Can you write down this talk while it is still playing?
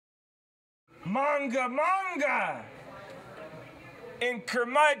Manga! In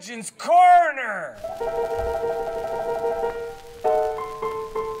Curmudgeon's Corner!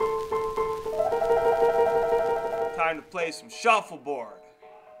 Time to play some shuffleboard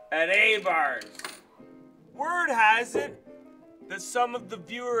at A-bars. Word has it that some of the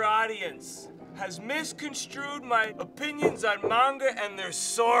viewer audience has misconstrued my opinions on manga and they're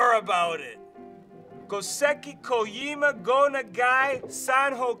sore about it. Goseki Kojima, Go Nagai,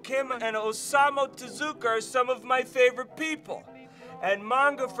 Sanho Kim, and Osamu Tezuka are some of my favorite people. And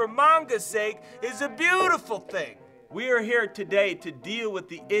manga for manga's sake is a beautiful thing. We are here today to deal with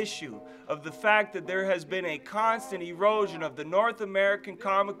the issue of the fact that there has been a constant erosion of the North American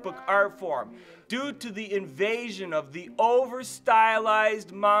comic book art form due to the invasion of the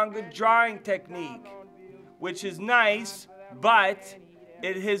over-stylized manga drawing technique, which is nice, but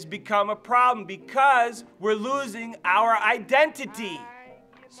it has become a problem because we're losing our identity.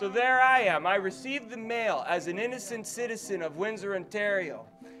 So there I am. I received the mail as an innocent citizen of Windsor, Ontario.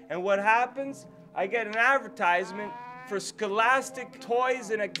 And what happens? I get an advertisement for scholastic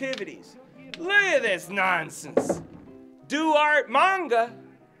toys and activities. Look at this nonsense. Do art manga?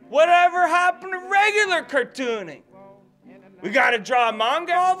 Whatever happened to regular cartooning? We gotta draw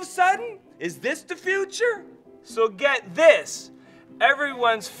manga all of a sudden? Is this the future? So get this.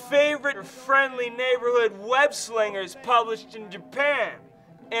 Everyone's favorite friendly neighborhood web slingers published in Japan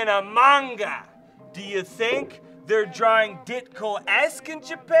in a manga. Do you think they're drawing Ditko-esque in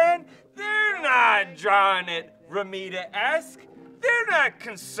Japan? They're not drawing it Ramita-esque. They're not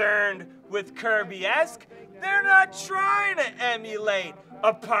concerned with Kirby-esque. They're not trying to emulate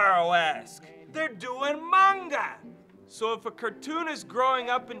Aparo-esque. They're doing manga. So if a cartoonist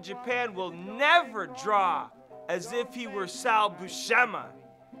growing up in Japan will never draw as if he were Sal Buscema,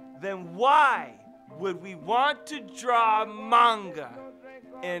 then why would we want to draw manga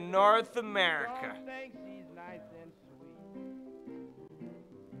in North America?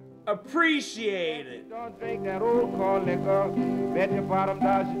 Appreciate it. Don't drink that old corn liquor. Bet your bottom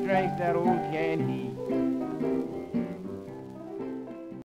dollar she drinks that old canned heat.